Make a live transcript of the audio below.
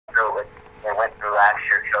went through last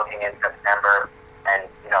year, choking in September, and,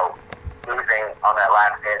 losing on that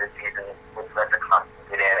last day of the season, which led the Cubs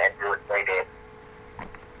to get in and do what they did.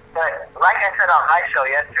 But like I said on my show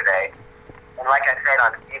yesterday, and like I said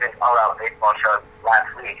on Steven's All-Out Baseball show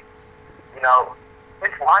last week,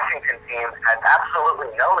 this Washington team has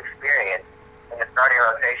absolutely no experience in the starting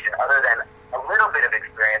rotation other than a little bit of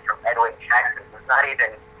experience from Edwin Jackson, who's not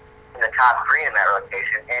even in the top 3 in that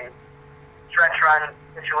rotation, in stretch run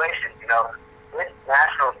situations. This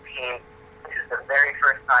Nationals team, this is the very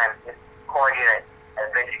first time this core unit has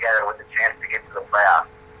been together with a chance to get to the playoffs.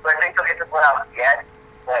 So I think they'll get to the playoffs yet,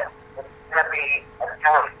 but it's going to be a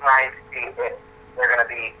kind of nice to see if they're going to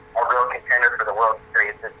be a real contender for the World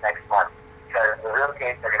Series this next month. Because the real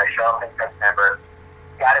teams are going to show up in September.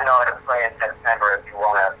 You got to know how to play in September if you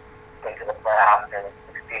want to get to the playoffs and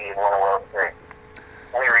succeed in one World Series.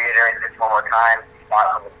 Let me reiterate this one more time. You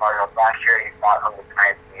fought from the Cardinals last year. You fought from the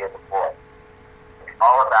Giants the year before. It's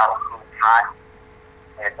all about who's hot,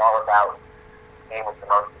 and it's all about the team with the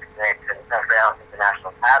most experience. And essentially, I don't think the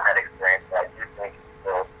Nationals have that experience, but I do think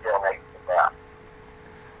they'll still make the playoffs.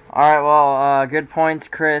 All right, well, good points,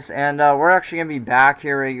 Chris. And we're actually going to be back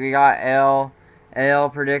here. We got AL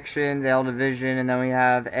predictions, AL division, and then we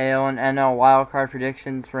have AL and NL wildcard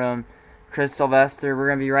predictions from Chris Sylvester. We're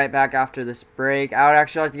going to be right back after this break. I would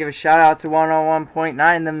actually like to give a shout-out to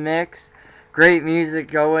 101.9 The Mix. Great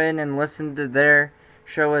music. Go in and listen to their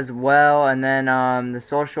show as well. And then The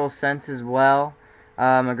Social Sense as well.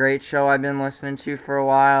 A great show I've been listening to for a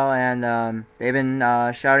while, and they've been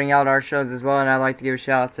shouting out our shows as well, and I'd like to give a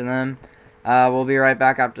shout out to them. We'll be right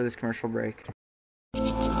back after this commercial break.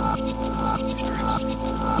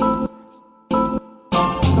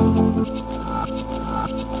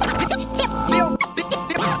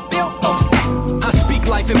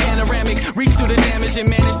 Life in panoramic, reach through the damage and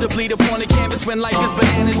manage to bleed upon the canvas when life is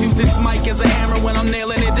bananas. Use this mic as a hammer when I'm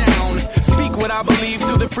nailing it down. Speak what I believe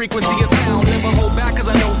through the frequency of sound. Never hold back cause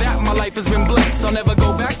I know that my life has been blessed. I'll never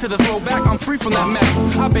go back to the throwback, I'm free from that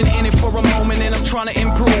mess. I've been in it for a moment and I'm trying to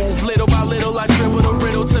improve. Little by little I dribble the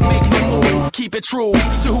riddle to make me move. Keep it true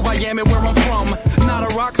to who I am and where I'm from.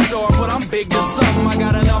 Not a rock star but I'm big to some. I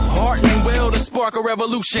got enough heart and will to spark a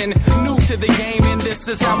revolution. New to the game and this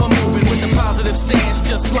is how I'm moving with a positive stance.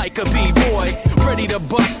 Just like a b-boy, ready to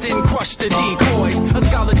bust and crush the decoys. A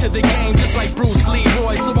scholar to the game, just like Bruce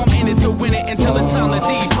Leroy. So I'm in it to win it until it's time to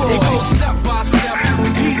deploy. It goes step by step,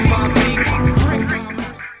 piece by piece.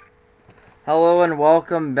 Hello and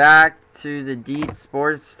welcome back to the Deits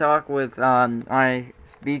Sports Talk with my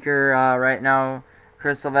speaker right now,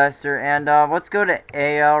 Chris Sylvester. And let's go to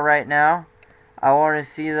AL right now. I want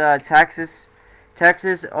to see the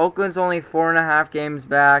Texas, Oakland's only 4.5 games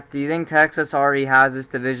back. Do you think Texas already has this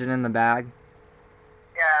division in the bag?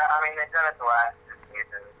 Yeah, I mean, they've done it the last 2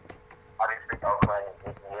 seasons. Obviously, Oakland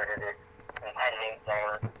is new to this contending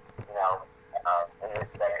thing, in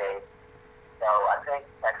this decade. So I think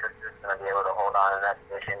Texas is going to be able to hold on in that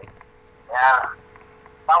division. Yeah,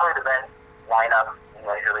 probably the best lineup in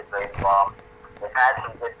Major League Baseball. They've had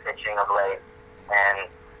some good pitching of late, and,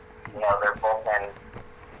 their bullpen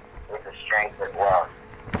is a strength as well.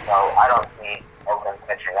 So I don't see Oakland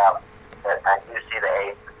pitching up, but I do see the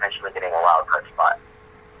A's potentially getting a wild card spot.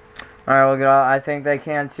 All right, well, I think they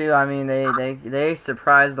can too. I mean, they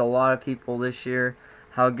surprised a lot of people this year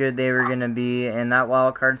how good they were going to be, and that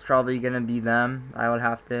wild card's probably going to be them. I would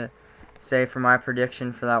have to say for my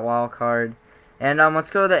prediction for that wild card. And let's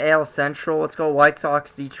go to the AL Central. Let's go White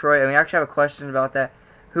Sox, Detroit. And we actually have a question about that.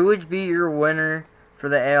 Who would be your winner for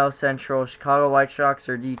the AL Central, Chicago White Sox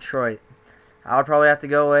or Detroit? I would probably have to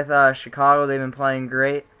go with Chicago. They've been playing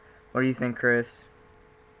great. What do you think, Chris?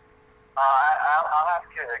 I'll have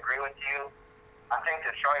to agree with you. I think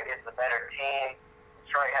Detroit is the better team.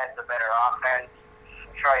 Detroit has the better offense.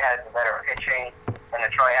 Detroit has the better pitching. And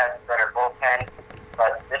Detroit has the better bullpen.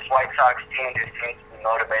 But this White Sox team just seems to be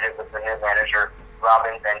motivated with the new manager,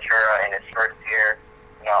 Robin Ventura, in his first year.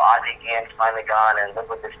 Ozzie Guillen's finally gone, and look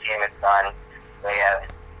what this team has done. They have,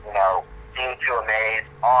 seemed to amaze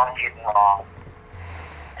all season long.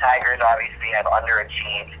 Tigers obviously have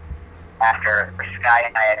underachieved after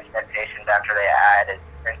sky-high expectations after they added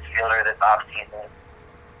Prince Fielder this offseason.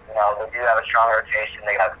 They do have a strong rotation.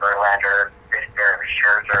 They got Verlander,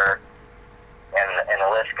 Scherzer, and the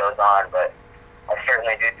list goes on. But I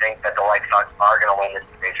certainly do think that the White Sox are going to win this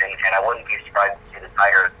division, and I wouldn't be surprised to see the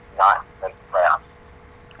Tigers not make the playoffs.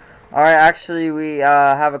 All right, actually, we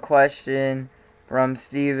have a question from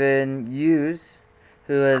Steven Hughes,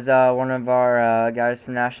 who is one of our guys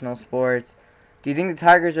from National Sports. Do you think the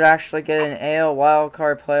Tigers would actually get an AL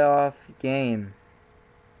wildcard playoff game?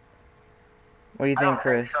 What do you think,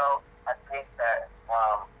 Chris? I don't think so. I think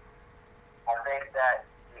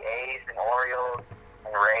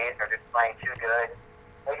just playing too good.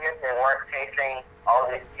 Maybe if they weren't chasing all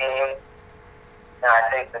these teams, then I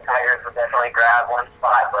think the Tigers would definitely grab one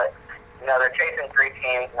spot. But, they're chasing 3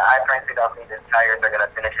 teams, and I frankly don't think the Tigers are going to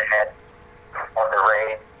finish ahead of the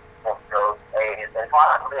Rays, of those A's, and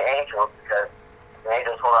possibly the Angels, because the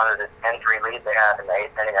Angels hold on to this 10-3 lead they have in the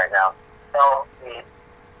 8th inning right now. They'll be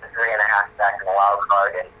the 3.5 back in the wild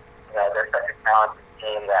card, and, they're such a talented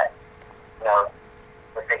team that,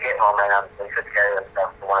 if they get momentum, they could carry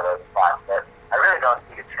themselves to one of those spots. But I really don't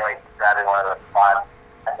see Detroit grabbing one of those spots.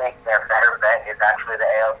 I think their better bet is actually the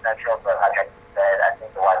AL Central, but like I said, I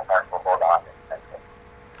think the White Sox will hold on to the Central.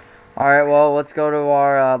 All right, well, let's go to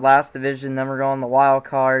our last division, then we're going the wild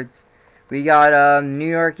cards. We got New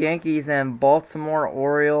York Yankees and Baltimore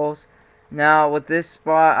Orioles. Now, with this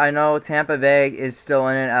spot, I know Tampa Bay is still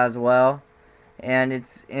in it as well. And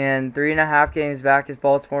it's in 3.5 games back is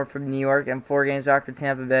Baltimore from New York and 4 games back for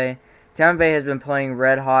Tampa Bay. Tampa Bay has been playing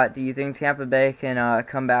red hot. Do you think Tampa Bay can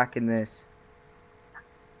come back in this?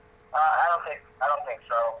 I don't think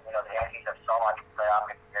so. The Yankees have so much playoff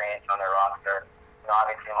experience on their roster.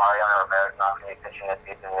 Obviously Mariano Rivera is not going to be pitching this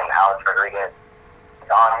season, and Alex Rodriguez is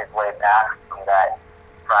on his way back from that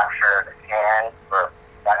fractured hand or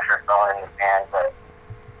fractured bone in his hand. But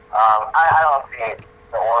I don't see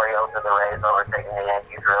the Orioles or the Rays overtaking the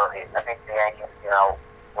Yankees really. I think the Yankees,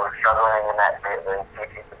 were struggling in that phase when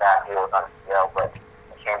Casey Sabathia was on the field, but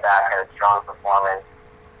he came back, had a strong performance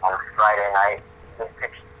on Friday night. He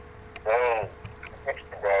pitched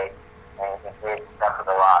today, and he did suffer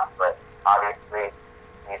the loss, but obviously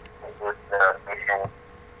he's due to the rotation.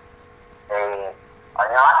 They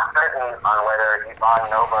are not certain on whether Ivan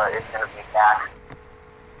Nova is going to be back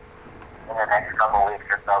in the next couple weeks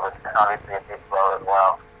or so, but it's obviously a big blow as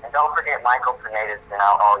well. And don't forget, Michael Pineda's been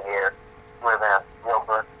out all year. He would have been a real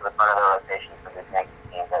boost to the front of the rotation for this Yankee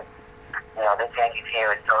team. But, this Yankee team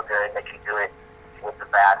is so good, they can do it with the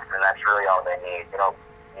bats, and that's really all they need. They don't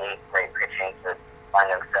need great pitching to find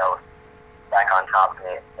themselves back on top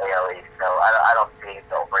in the AL East. So I don't see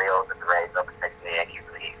the Orioles and the Rays overtaking the Yankees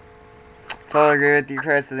in the East. Totally agree with you,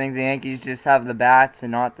 Chris. I think the Yankees just have the bats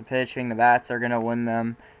and not the pitching. The bats are going to win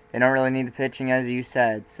them. They don't really need the pitching, as you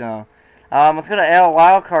said. So, let's go to AL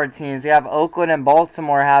wildcard teams. We have Oakland and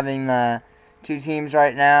Baltimore having the 2 teams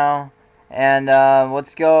right now. And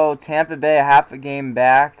let's go Tampa Bay, half a game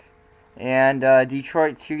back. And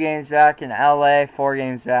Detroit, 2 games back. And LA, 4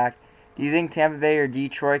 games back. Do you think Tampa Bay or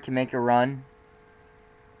Detroit can make a run?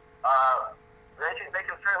 They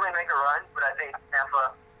can certainly make a run, but I think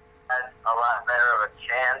Tampa has a lot better of a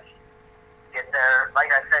chance to get there.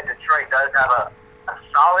 Like I said, Detroit does have a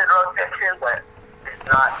solid rotation, but it's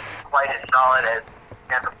not quite as solid as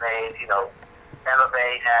Tampa Bay's. Tampa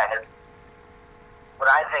Bay has what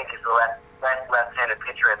I think is the best left-handed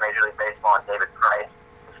pitcher in Major League Baseball, in David Price,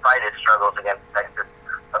 despite his struggles against Texas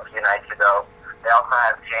a few nights ago. They also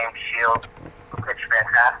have James Shields, who pitched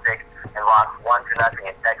fantastic and lost 1-0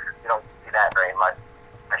 in Texas. You don't see that very much,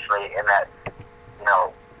 especially in that,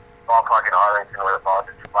 ballpark in Arlington where the ball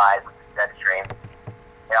just flies with the jet stream.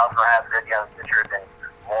 They also have good young pitchers in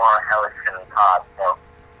Moore, Hellickson, and Cobb. So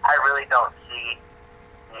I really don't see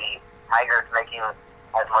the Tigers making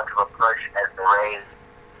as much of a push as the Rays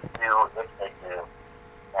do, if they do.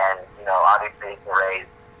 And, obviously the Rays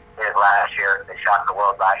did it last year. They shocked the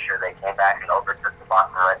world last year. They came back and overtook the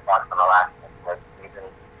Boston Red Sox on the last season.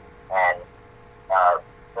 And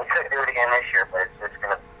they could do it again this year, but it's just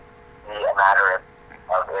going to be a matter of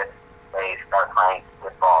if they start playing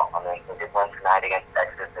football. I mean, they did win tonight against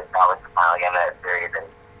Texas. They probably the final game of that series, and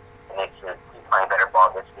they need to keep playing better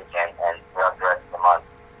ball this weekend and throughout the rest of the month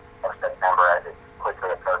of September as it's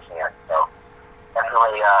quickly approaching it. So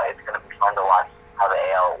definitely, it's going to be fun to watch how the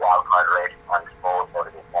AL wildcard race unfolds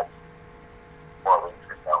over these next 4 weeks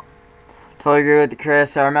or so. Totally agree with you,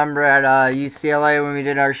 Chris. I remember at UCLA when we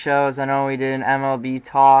did our shows, I know we did an MLB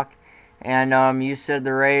talk, and you said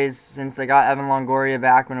the Rays, since they got Evan Longoria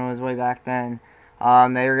back when it was way back then,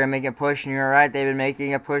 they were going to make a push, and you were right. They've been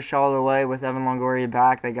making a push all the way with Evan Longoria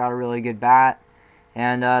back. They got a really good bat,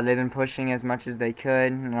 and they've been pushing as much as they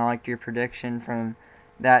could, and I liked your prediction from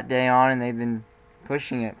that day on, and they've been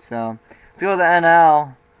pushing it. So let's go to the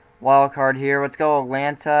NL wild card here. Let's go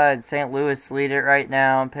Atlanta and St. Louis lead it right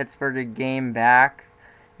now, and Pittsburgh a game back,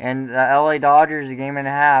 and the LA Dodgers a game and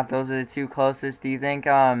a half. Those are the 2 closest. Do you think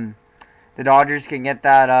the Dodgers can get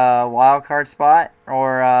that wild card spot,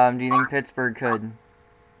 or do you think Pittsburgh could?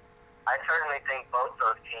 I certainly think both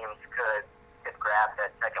those teams could grab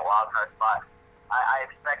that second wild card spot. I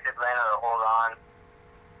expect Atlanta to hold on,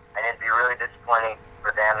 and it'd be really disappointing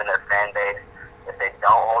for them and their fan base if they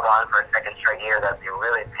don't hold on for a second straight year. That'd be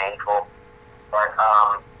really painful. But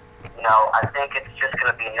I think it's just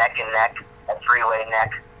going to be neck and neck, a three-way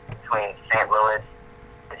neck between St. Louis,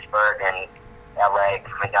 Pittsburgh, and LA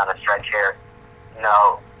coming down the stretch here.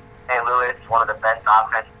 St. Louis, one of the best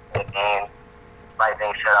offenses in the game, despite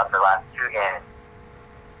being shut out their last two games.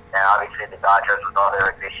 And obviously the Dodgers with all their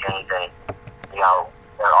additions and,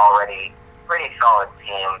 they're already pretty solid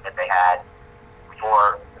team that they had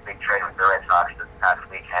before the big trade with the Red Sox this past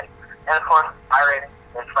weekend. And of course, Pirates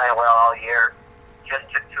been playing well all year. Just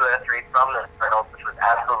took 2 out of 3 from the Cardinals, which was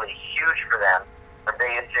absolutely huge for them. Their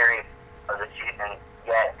biggest series of the season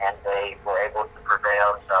yet, and they were able to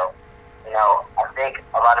prevail. So, I think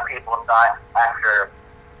a lot of people thought after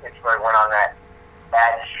Pittsburgh went on that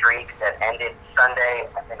bad streak that ended Sunday,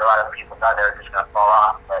 I think a lot of people thought they were just going to fall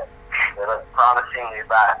off, but they look promising these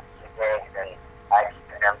last few days, and I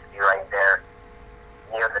expect them to be right there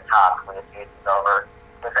near the top when the season's over.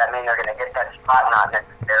 Does that mean they're going to get that spot? Not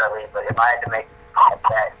necessarily, but if I had to make a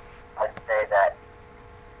bet, I'd say that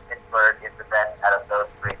Pittsburgh is the best out of those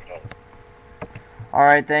 3 teams. All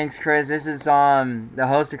right, thanks, Chris. This is the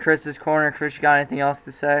host of Chris's Corner. Chris, you got anything else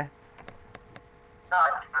to say? No, I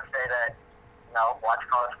just want to say that, watch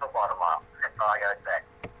college football tomorrow. That's all I got to say.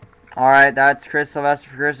 All right, that's Chris Sylvester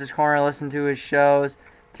for Chris's Corner. Listen to his shows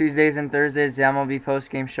Tuesdays and Thursdays, the MLB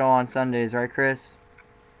postgame show on Sundays, right, Chris?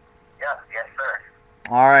 Yes, sir.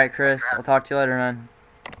 All right, Chris. I'll talk to you later, man.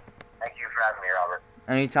 Thank you for having me, Robert.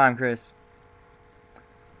 Anytime, Chris.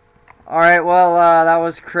 Alright, well, that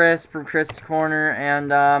was Chris from Chris's Corner,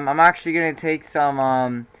 and I'm actually going to take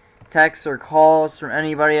some texts or calls from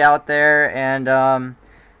anybody out there, and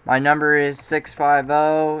my number is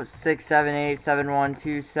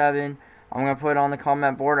 650-678-7127. I'm going to put it on the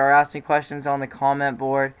comment board, or ask me questions on the comment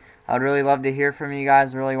board. I'd really love to hear from you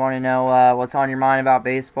guys. Really want to know what's on your mind about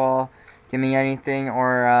baseball. Give me anything,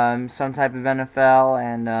 or some type of NFL,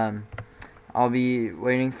 and I'll be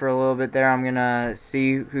waiting for a little bit there. I'm gonna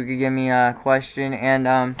see who could give me a question,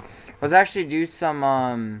 and let's actually do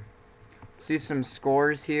some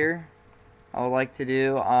scores here. I would like to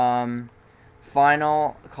do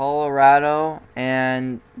final Colorado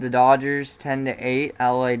and the Dodgers 10-8.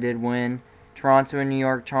 LA did win. Toronto and New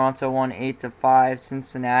York. Toronto won 8-5.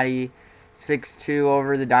 Cincinnati 6-2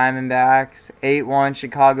 over the Diamondbacks. 8-1.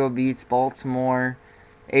 Chicago beats Baltimore.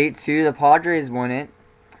 8-2. The Padres win it.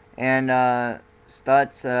 And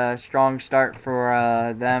that's a strong start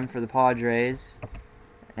for them, for the Padres.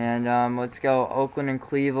 And let's go Oakland and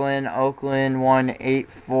Cleveland. Oakland won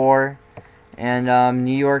 8-4. And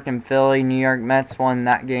New York and Philly. New York Mets won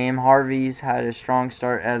that game. Harvey's had a strong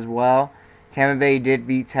start as well. Tampa Bay did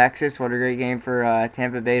beat Texas. What a great game for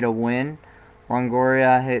Tampa Bay to win.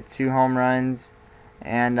 Longoria hit 2 home runs.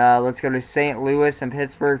 And let's go to St. Louis and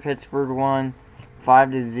Pittsburgh. Pittsburgh won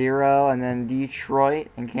 5-0, and then Detroit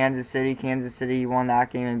and Kansas City. Kansas City won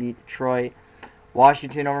that game and beat Detroit.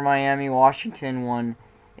 Washington over Miami. Washington won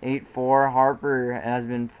 8-4. Harper has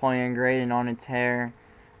been playing great and on a tear.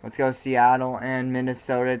 Let's go Seattle and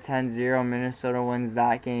Minnesota 10-0. Minnesota wins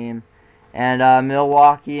that game. And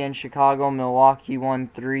Milwaukee and Chicago. Milwaukee won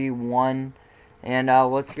 3-1. And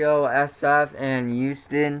let's go SF and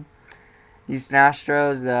Houston. Houston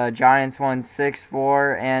Astros, the Giants won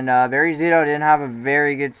 6-4, and Barry Zito didn't have a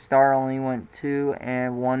very good start, only went 2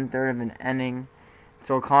 1/3 of an inning.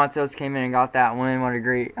 So Contos came in and got that win. What a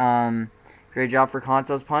great job for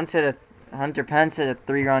Contos. Hunter Pence hit a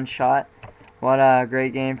 3-run shot. What a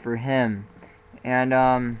great game for him.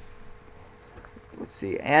 And let's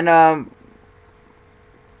see. And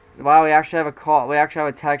wow, we actually have a call. We actually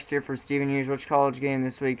have a text here for Stephen Hughes. Which college game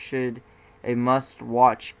this week should a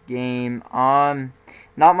must-watch game?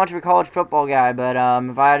 Not much of a college football guy, but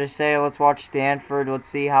if I had to say, let's watch Stanford. Let's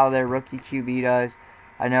see how their rookie QB does.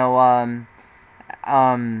 I know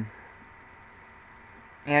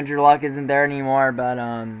Andrew Luck isn't there anymore, but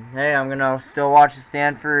hey, I'm gonna still watch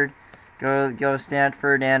Stanford. Go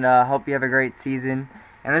Stanford, and hope you have a great season.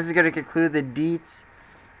 And this is gonna conclude the Deits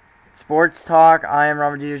Sports Talk. I am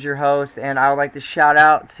Robert Diaz, your host, and I would like to shout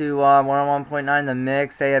out to 101.9 The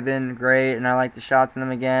Mix. They have been great, and I'd like to shout out to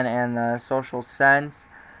them again, and Social Sense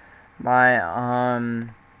by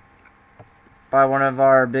one of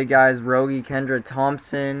our big guys, Rogie Kendra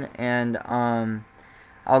Thompson. And I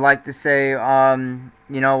would like to say,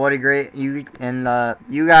 what a great, you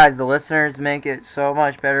guys, the listeners, make it so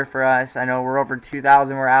much better for us. I know we're over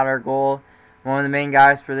 2,000, we're at our goal. One of the main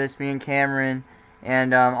guys for this, me and Cameron,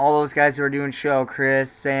 and all those guys who are doing show,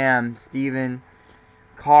 Chris, Sam, Steven,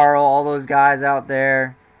 Carl, all those guys out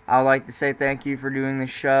there, I would like to say thank you for doing the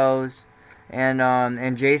shows.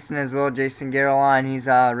 And Jason as well, Jason Garoline, he's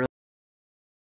really